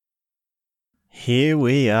Here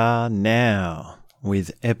we are now with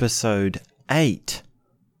episode 8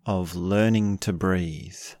 of Learning to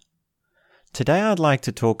Breathe. Today I'd like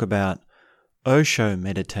to talk about Osho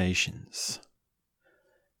meditations.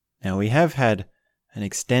 Now we have had an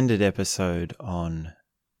extended episode on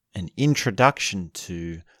an introduction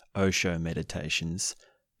to Osho meditations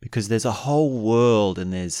because there's a whole world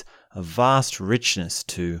and there's a vast richness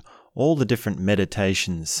to all the different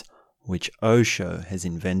meditations which Osho has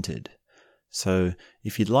invented. So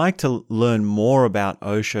if you'd like to learn more about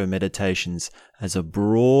Osho meditations as a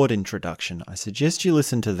broad introduction, I suggest you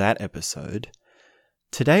listen to that episode.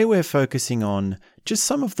 Today we're focusing on just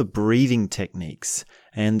some of the breathing techniques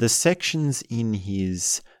and the sections in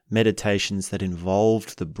his meditations that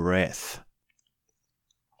involved the breath.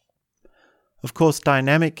 Of course,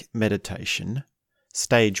 dynamic meditation,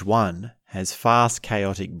 stage 1, has fast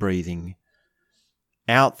chaotic breathing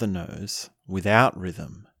out the nose without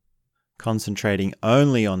rhythm, concentrating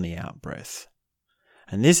only on the out-breath.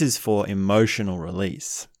 And this is for emotional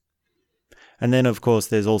release. And then, of course,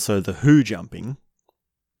 there's also the who jumping,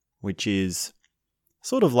 which is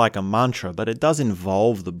sort of like a mantra, but it does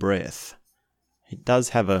involve the breath. It does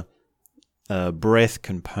have a breath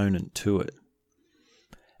component to it.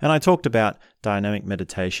 And I talked about dynamic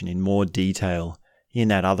meditation in more detail in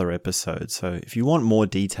that other episode. So if you want more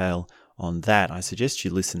detail on that, I suggest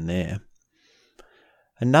you listen there.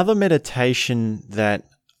 Another meditation that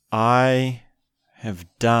I have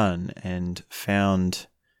done and found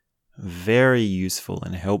very useful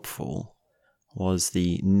and helpful was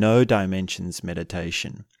the No Dimensions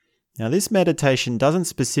meditation. Now, this meditation doesn't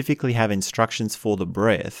specifically have instructions for the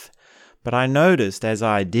breath, but I noticed as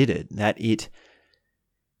I did it that it,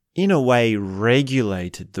 in a way,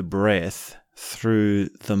 regulated the breath through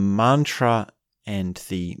the mantra and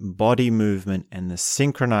the body movement and the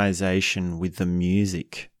synchronization with the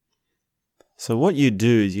music. So what you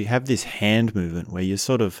do is you have this hand movement where you're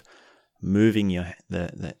sort of moving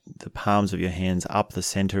the palms of your hands up the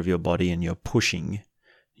center of your body and you're pushing.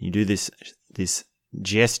 You do this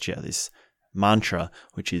gesture, this mantra,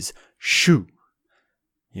 which is shoo.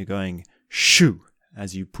 You're going shoo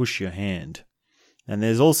as you push your hand. And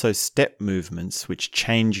there's also step movements which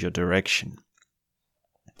change your direction.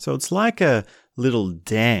 So it's like a little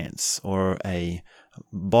dance or a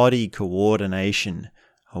body coordination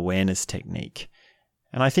awareness technique.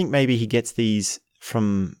 And I think maybe he gets these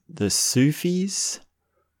from the Sufis.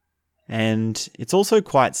 And it's also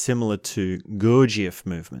quite similar to Gurdjieff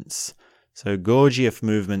movements. So Gurdjieff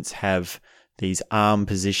movements have these arm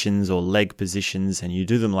positions or leg positions, and you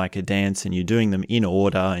do them like a dance, and you're doing them in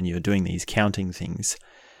order, and you're doing these counting things.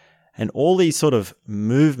 And all these sort of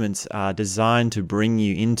movements are designed to bring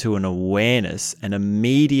you into an awareness, an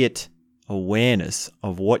immediate awareness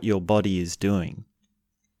of what your body is doing.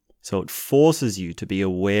 So it forces you to be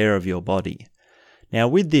aware of your body. Now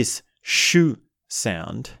with this shoo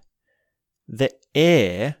sound, the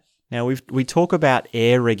air, now we talk about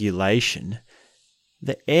air regulation,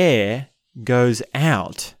 the air goes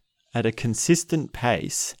out at a consistent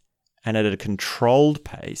pace and at a controlled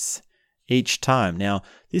pace each time. Now,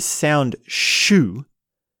 this sound shoo,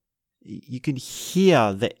 you can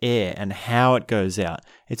hear the air and how it goes out.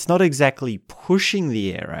 It's not exactly pushing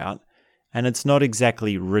the air out, and it's not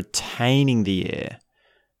exactly retaining the air.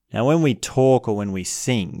 Now, when we talk or when we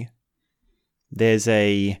sing, there's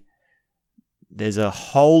a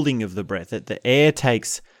holding of the breath that the air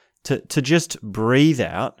takes to just breathe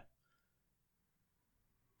out,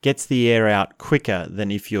 gets the air out quicker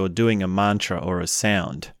than if you're doing a mantra or a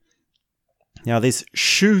sound. Now, this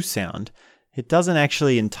shoo sound, it doesn't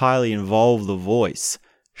actually entirely involve the voice.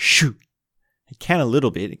 Shoo. It can a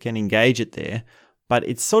little bit, it can engage it there, but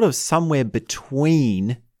it's sort of somewhere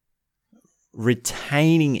between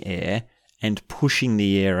retaining air and pushing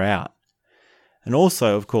the air out. And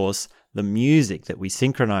also, of course, the music that we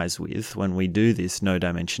synchronize with when we do this no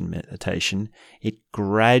dimension meditation, it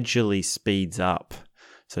gradually speeds up.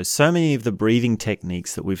 So many of the breathing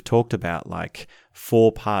techniques that we've talked about, like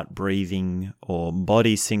 4-part breathing or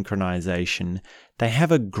body synchronization, they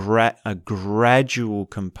have a gradual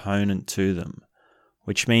component to them,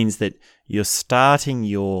 which means that you're starting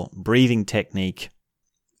your breathing technique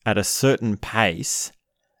at a certain pace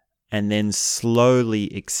and then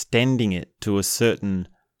slowly extending it to a certain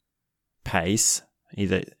pace,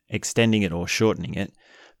 either extending it or shortening it.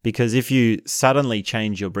 Because if you suddenly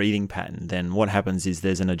change your breathing pattern, then what happens is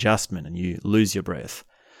there's an adjustment and you lose your breath.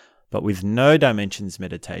 But with no dimensions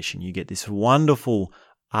meditation, you get this wonderful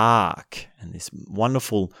arc and this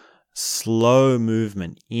wonderful slow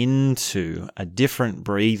movement into a different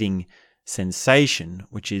breathing sensation,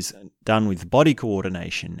 which is done with body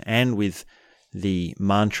coordination and with the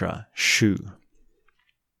mantra Shu.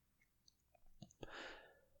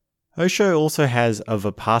 Osho also has a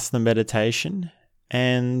Vipassana meditation,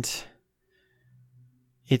 and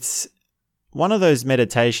it's one of those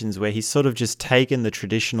meditations where he's sort of just taken the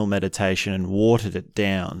traditional meditation and watered it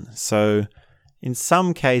down. So in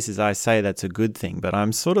some cases I say that's a good thing, but I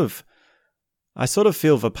sort of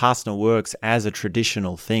feel Vipassana works as a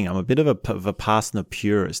traditional thing. I'm a bit of a Vipassana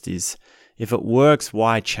purist. If it works,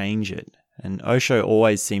 why change it? And Osho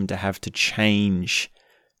always seemed to have to change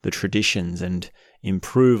the traditions and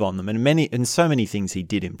improve on them. And so many things he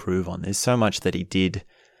did improve on. There's so much that he did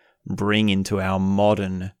bring into our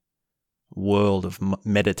modern world of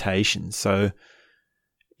meditation. So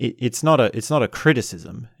it's not a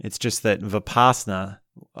criticism. It's just that Vipassana,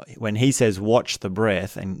 when he says watch the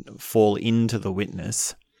breath and fall into the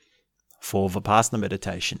witness for Vipassana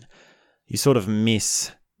meditation, you sort of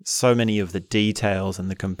miss so many of the details and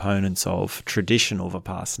the components of traditional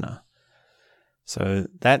Vipassana. So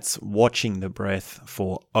that's watching the breath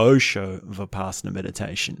for Osho Vipassana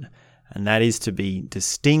meditation. And that is to be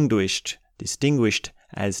distinguished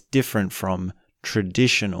as different from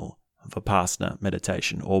traditional Vipassana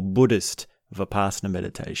meditation or Buddhist Vipassana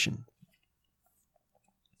meditation.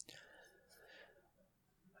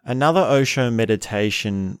 Another Osho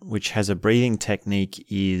meditation which has a breathing technique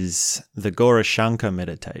is the Gaurashanka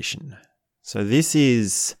meditation. So this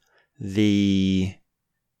is the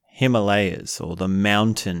Himalayas or the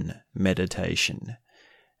mountain meditation.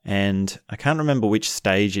 And I can't remember which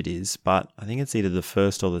stage it is, but I think it's either the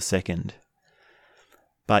first or the second.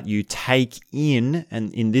 But you take in,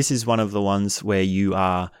 and this is one of the ones where you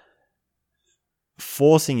are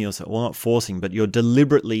forcing yourself, well, not forcing, but you're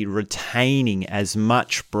deliberately retaining as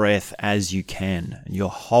much breath as you can. You're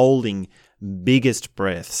holding biggest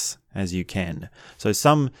breaths as you can. So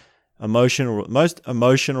most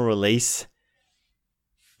emotional release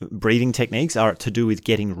breathing techniques are to do with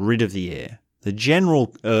getting rid of the air. The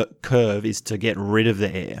general curve is to get rid of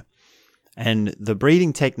the air. And the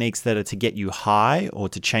breathing techniques that are to get you high or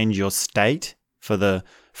to change your state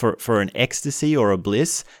for an ecstasy or a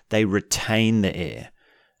bliss, they retain the air.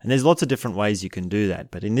 And there's lots of different ways you can do that.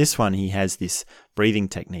 But in this one, he has this breathing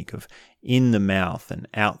technique of in the mouth and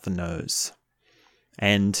out the nose.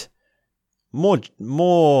 And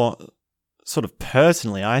more sort of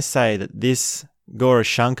personally, I say that this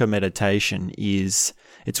Gaurashanka meditation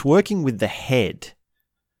it's working with the head,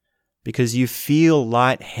 because you feel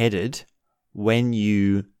lightheaded when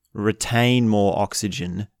you retain more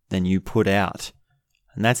oxygen than you put out.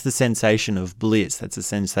 And that's the sensation of bliss. That's the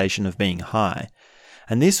sensation of being high.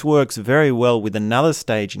 And this works very well with another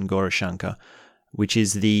stage in Gaurashanka, which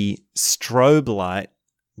is the strobe light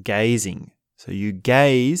gazing. So you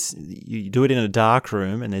gaze, you do it in a dark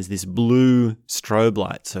room, and there's this blue strobe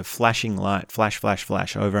light, so flashing light, flash, flash,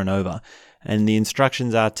 flash, over and over. And the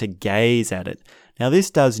instructions are to gaze at it. Now,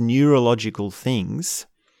 this does neurological things,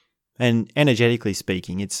 and energetically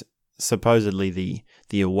speaking, it's supposedly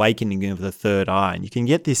the awakening of the third eye. And you can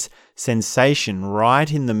get this sensation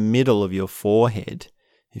right in the middle of your forehead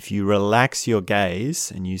if you relax your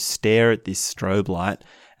gaze and you stare at this strobe light.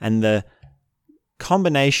 And the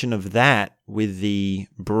combination of that with the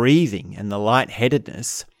breathing and the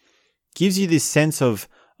lightheadedness gives you this sense of,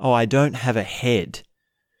 oh, I don't have a head.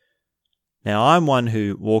 Now, I'm one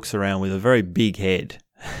who walks around with a very big head.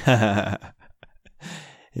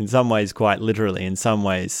 In some ways, quite literally, in some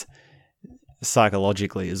ways,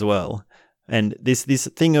 psychologically as well. And this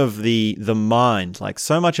thing of the mind, like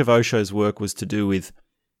so much of Osho's work was to do with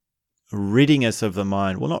ridding us of the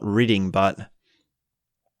mind. Well, not ridding, but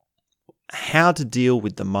how to deal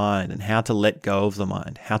with the mind and how to let go of the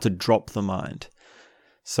mind, how to drop the mind.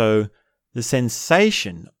 So the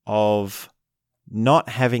sensation of not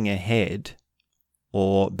having a head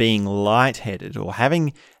or being lightheaded or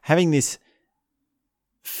having this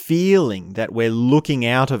feeling that we're looking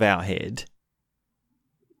out of our head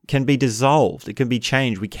can be dissolved. It can be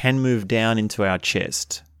changed. We can move down into our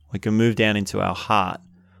chest. We can move down into our heart,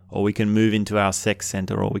 or we can move into our sex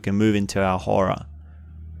center, or we can move into our hora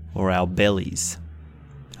or our bellies.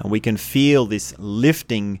 And we can feel this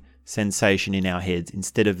lifting sensation in our heads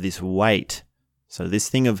instead of this weight. So this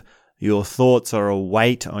thing of your thoughts are a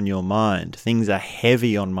weight on your mind. Things are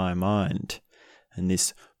heavy on my mind. And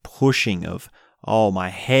this pushing of, oh, my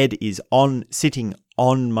head is sitting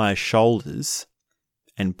on my shoulders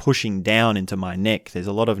and pushing down into my neck. There's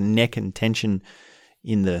a lot of neck and tension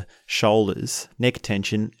in the shoulders, neck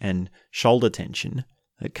tension and shoulder tension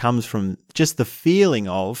that comes from just the feeling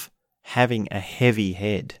of having a heavy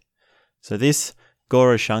head. So this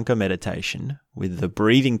Gaurashanka meditation with the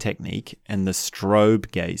breathing technique and the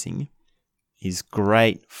strobe gazing is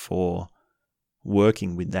great for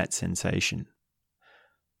working with that sensation.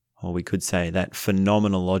 Or we could say that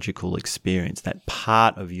phenomenological experience, that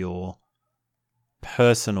part of your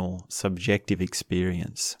personal subjective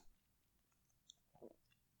experience.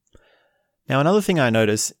 Now, another thing I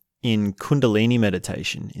notice in Kundalini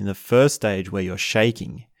meditation, in the first stage where you're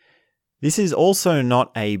shaking, this is also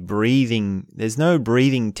not a breathing, there's no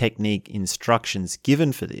breathing technique instructions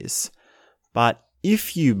given for this, but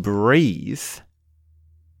if you breathe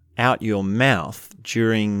out your mouth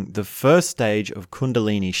during the first stage of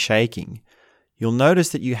Kundalini shaking, you'll notice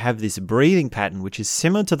that you have this breathing pattern which is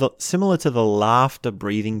similar to the laughter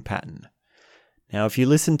breathing pattern. Now, if you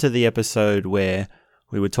listen to the episode where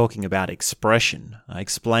we were talking about expression, I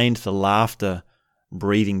explained the laughter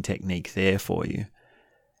breathing technique there for you.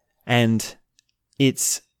 And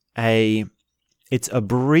it's a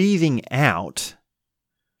breathing out,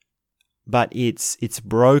 but it's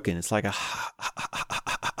broken. It's like a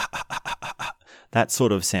that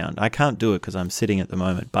sort of sound. I can't do it because I'm sitting at the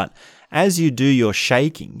moment. But as you do your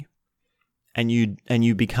shaking and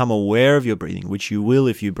you become aware of your breathing, which you will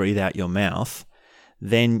if you breathe out your mouth,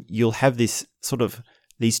 then you'll have this sort of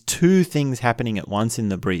these two things happening at once in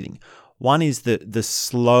the breathing. One is the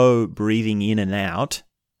slow breathing in and out,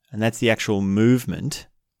 and that's the actual movement,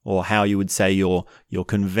 or how you would say your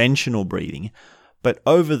conventional breathing. But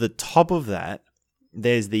over the top of that,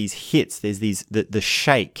 there's these hits. There's the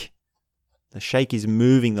shake. The shake is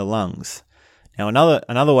moving the lungs. Now,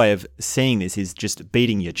 another way of seeing this is just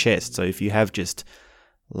beating your chest. So if you have just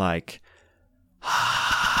like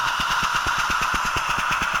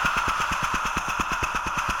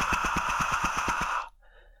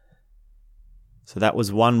so that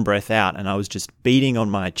was one breath out, and I was just beating on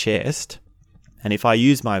my chest. And if I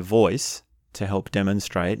use my voice to help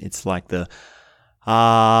demonstrate, it's like the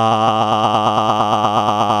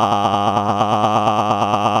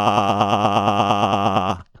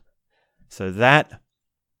So that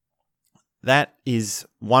is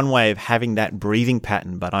one way of having that breathing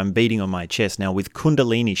pattern, but I'm beating on my chest. Now, with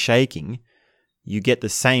Kundalini shaking, you get the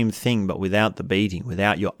same thing, but without the beating,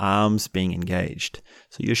 without your arms being engaged.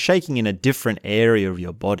 So you're shaking in a different area of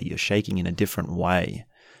your body. You're shaking in a different way.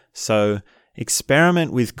 So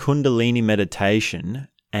experiment with Kundalini meditation,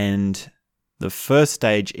 and the first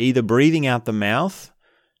stage, either breathing out the mouth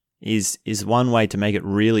is one way to make it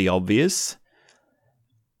really obvious,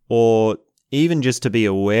 or even just to be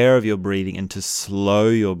aware of your breathing and to slow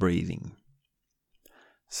your breathing.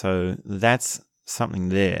 So that's something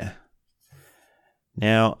there.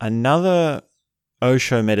 Now, another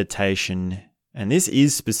Osho meditation, and this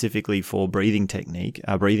is specifically for breathing technique,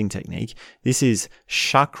 this is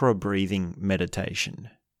chakra breathing meditation.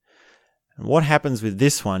 And what happens with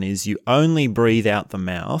this one is you only breathe out the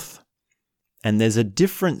mouth, and there's a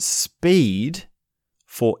different speed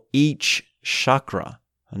for each chakra,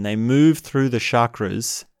 and they move through the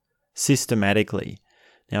chakras systematically.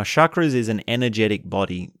 Now, chakras is an energetic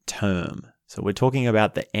body term. So we're talking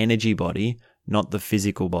about the energy body, not the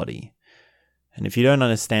physical body. And if you don't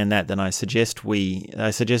understand that, then I suggest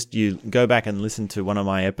you go back and listen to one of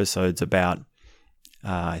my episodes about,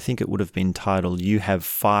 I think it would have been titled, You Have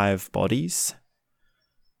 5 Bodies.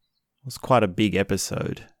 It was quite a big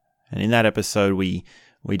episode. And in that episode, we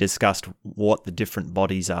discussed what the different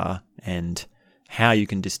bodies are and how you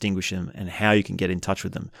can distinguish them and how you can get in touch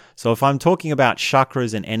with them. So if I'm talking about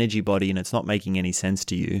chakras and energy body and it's not making any sense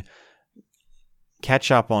to you,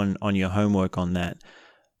 catch up on your homework on that.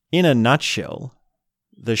 In a nutshell,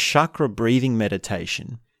 the chakra breathing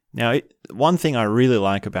meditation. Now, one thing I really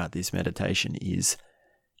like about this meditation is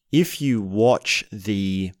if you watch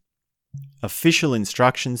the official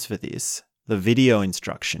instructions for this, the video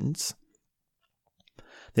instructions,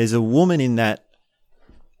 there's a woman in that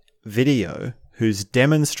video who's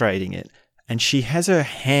demonstrating it, and she has her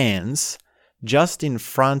hands just in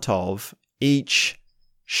front of each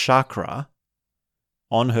chakra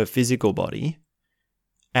on her physical body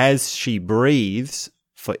as she breathes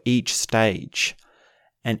for each stage.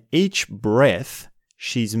 And each breath,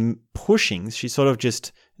 she's pushing, she's sort of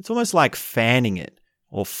just, it's almost like fanning it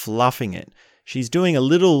or fluffing it. She's doing a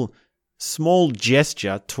little small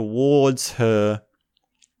gesture towards the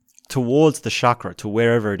chakra, to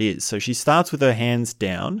wherever it is. So she starts with her hands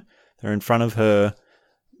down. They're in front of her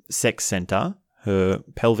sex center, her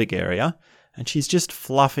pelvic area, and she's just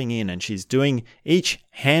fluffing in, and she's doing each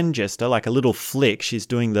hand gesture like a little flick. She's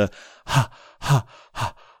doing the ha, ha,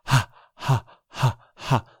 ha, ha, ha, ha,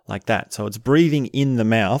 ha, like that. So it's breathing in the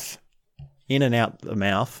mouth, in and out the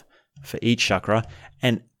mouth for each chakra,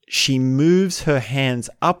 and she moves her hands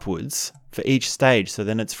upwards for each stage. So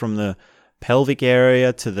then it's from the pelvic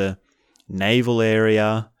area to the navel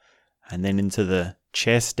area, and then into the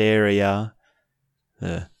chest area,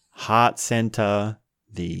 the heart center,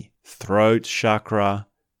 the throat chakra,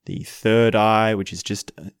 the third eye, which is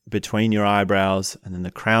just between your eyebrows, and then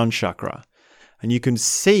the crown chakra. And you can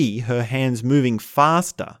see her hands moving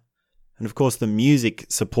faster. And of course, the music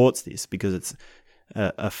supports this because it's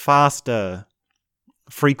a faster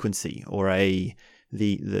frequency, or I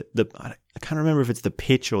can't remember if it's the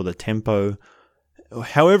pitch or the tempo.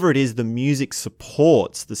 However it is, the music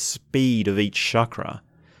supports the speed of each chakra.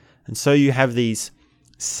 And so you have these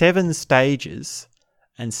 7 stages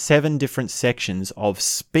and 7 different sections of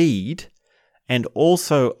speed, and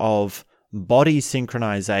also of body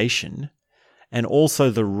synchronization, and also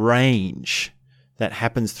the range that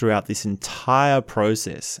happens throughout this entire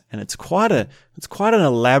process. And it's quite an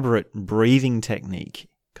elaborate breathing technique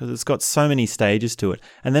because it's got so many stages to it.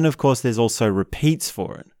 And then of course there's also repeats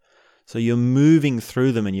for it. So you're moving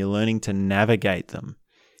through them and you're learning to navigate them.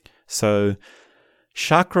 So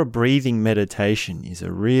chakra breathing meditation is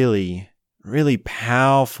a really, really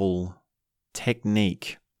powerful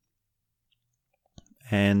technique.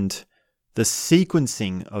 And the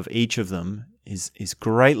sequencing of each of them is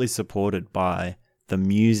greatly supported by the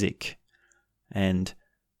music. And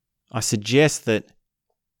I suggest that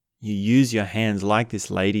you use your hands like this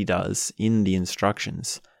lady does in the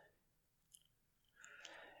instructions.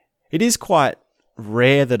 It is quite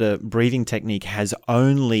rare that a breathing technique has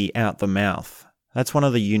only out the mouth. That's one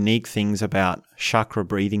of the unique things about chakra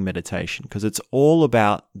breathing meditation, because it's all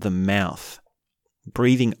about the mouth,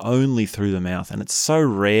 breathing only through the mouth. And it's so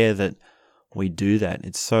rare that we do that.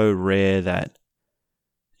 It's so rare that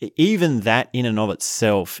even that in and of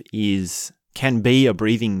itself can be a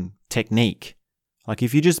breathing technique. Like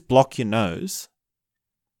if you just block your nose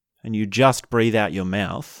and you just breathe out your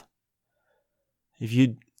mouth, if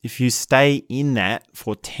you stay in that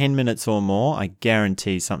for 10 minutes or more, I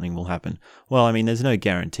guarantee something will happen. Well, I mean, there's no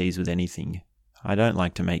guarantees with anything. I don't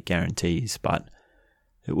like to make guarantees, but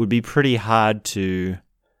it would be pretty hard to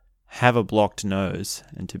have a blocked nose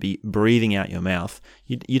and to be breathing out your mouth.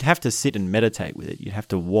 You'd have to sit and meditate with it. You'd have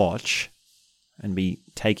to watch and be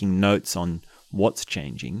taking notes on what's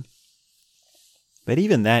changing. But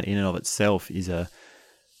even that in and of itself is a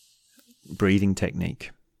breathing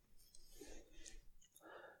technique.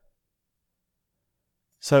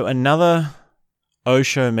 So another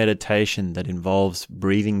Osho meditation that involves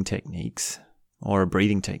breathing techniques, or a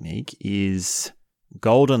breathing technique, is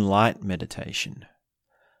golden light meditation.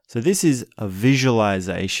 So this is a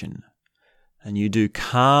visualization, and you do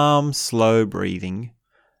calm, slow breathing,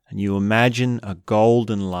 and you imagine a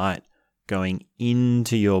golden light going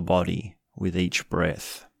into your body with each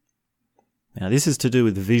breath. Now this is to do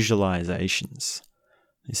with visualizations.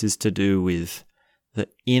 This is to do with the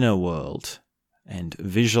inner world and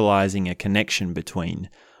visualizing a connection between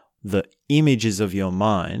the images of your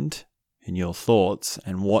mind and your thoughts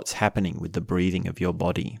and what's happening with the breathing of your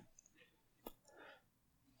body.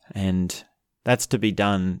 And that's to be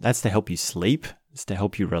done, that's to help you sleep, it's to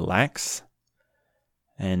help you relax.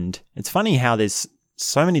 And it's funny how there's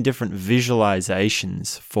so many different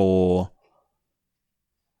visualizations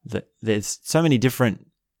there's so many different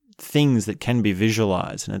things that can be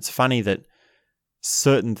visualized. And it's funny that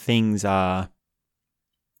certain visualizations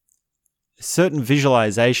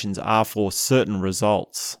are for certain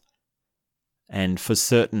results and for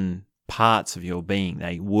certain parts of your being.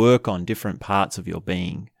 They work on different parts of your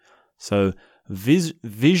being. So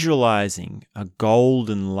visualizing a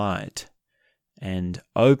golden light and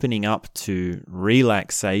opening up to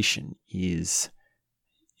relaxation is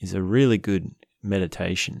a really good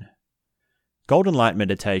meditation. Golden light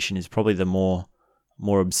meditation is probably the more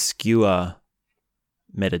obscure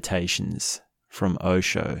meditations from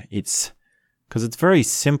Osho. It's because it's very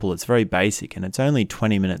simple, it's very basic, and it's only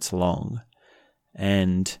 20 minutes long.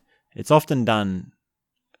 And it's often done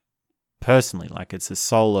personally, like it's a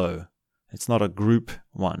solo. It's not a group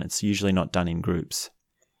one. It's usually not done in groups.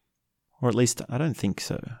 Or at least, I don't think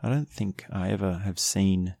so. I don't think I ever have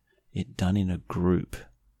seen it done in a group.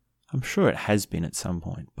 I'm sure it has been at some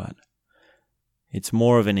point, but it's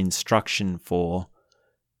more of an instruction for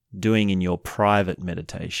doing in your private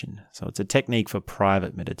meditation. So it's a technique for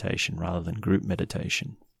private meditation rather than group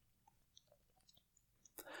meditation.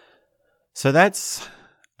 So that's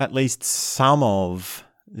at least some of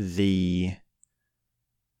the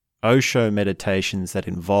Osho meditations that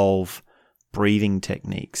involve breathing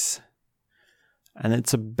techniques. And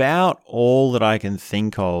it's about all that I can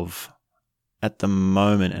think of at the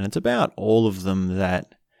moment, and it's about all of them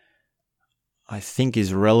that I think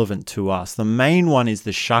is relevant to us. The main one is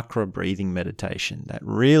the chakra breathing meditation. That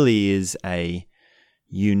really is a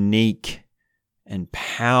unique and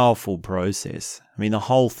powerful process. I mean, the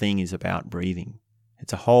whole thing is about breathing.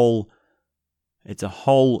 It's a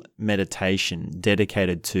whole meditation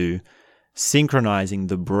dedicated to synchronizing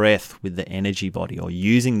the breath with the energy body, or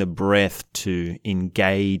using the breath to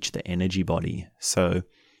engage the energy body. So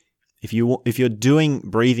if you're doing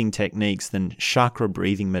breathing techniques, then chakra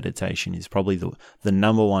breathing meditation is probably the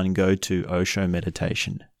number one go-to Osho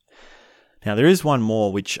meditation. Now, there is one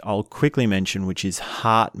more which I'll quickly mention, which is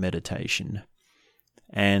heart meditation.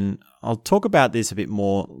 And I'll talk about this a bit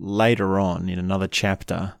more later on in another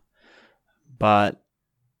chapter. But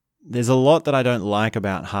there's a lot that I don't like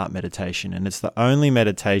about heart meditation, and it's the only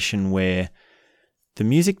meditation where the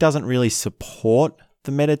music doesn't really support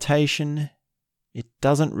the meditation. It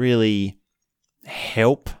doesn't really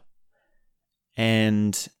help.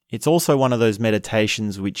 And it's also one of those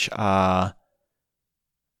meditations which are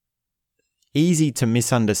easy to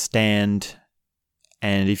misunderstand.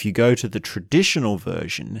 And if you go to the traditional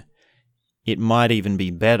version, it might even be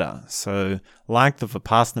better. So, like the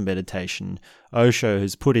Vipassana meditation, Osho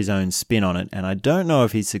has put his own spin on it, and I don't know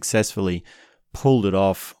if he's successfully pulled it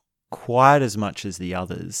off quite as much as the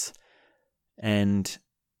others. And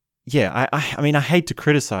yeah, I mean, I hate to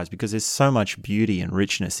criticize because there's so much beauty and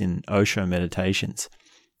richness in Osho meditations.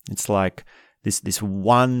 It's like this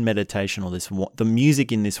one meditation, or the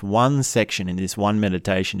music in this one section, in this one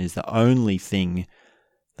meditation, is the only thing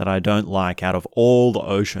that I don't like out of all the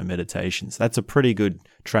Osho meditations. That's a pretty good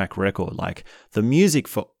track record. Like, the music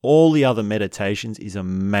for all the other meditations is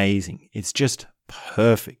amazing. It's just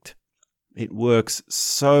perfect. It works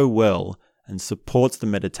so well and supports the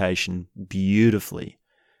meditation beautifully.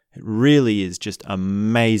 It really is just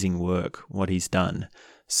amazing work, what he's done.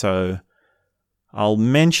 So I'll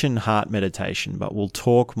mention heart meditation, but we'll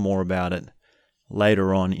talk more about it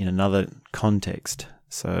later on in another context.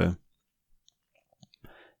 So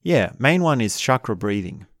yeah, main one is chakra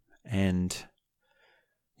breathing. And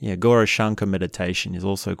yeah, Gaurashanka meditation is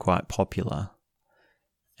also quite popular.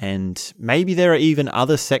 And maybe there are even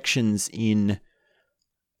other sections in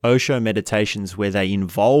Osho meditations where they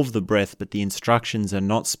involve the breath, but the instructions are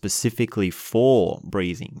not specifically for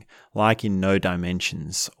breathing, like in No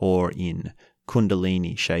Dimensions or in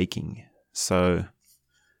Kundalini shaking. So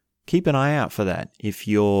keep an eye out for that if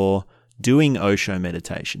you're doing Osho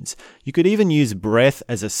meditations. You could even use breath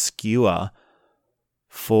as a skewer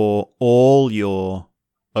for all your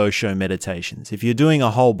Osho meditations. If you're doing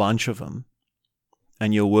a whole bunch of them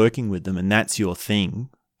and you're working with them and that's your thing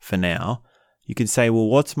for now, you can say, well,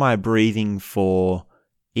 what's my breathing for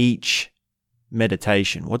each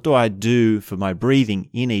meditation? What do I do for my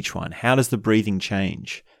breathing in each one? How does the breathing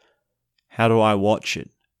change? How do I watch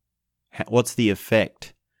it? What's the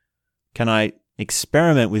effect? Can I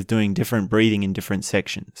experiment with doing different breathing in different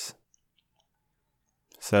sections?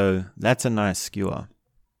 So that's a nice skewer.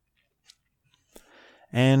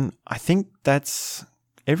 And I think that's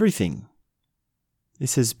everything.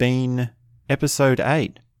 This has been episode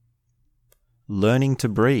 8. Learning to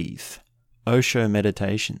Breathe, Osho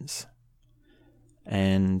Meditations.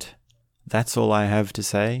 And that's all I have to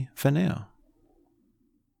say for now.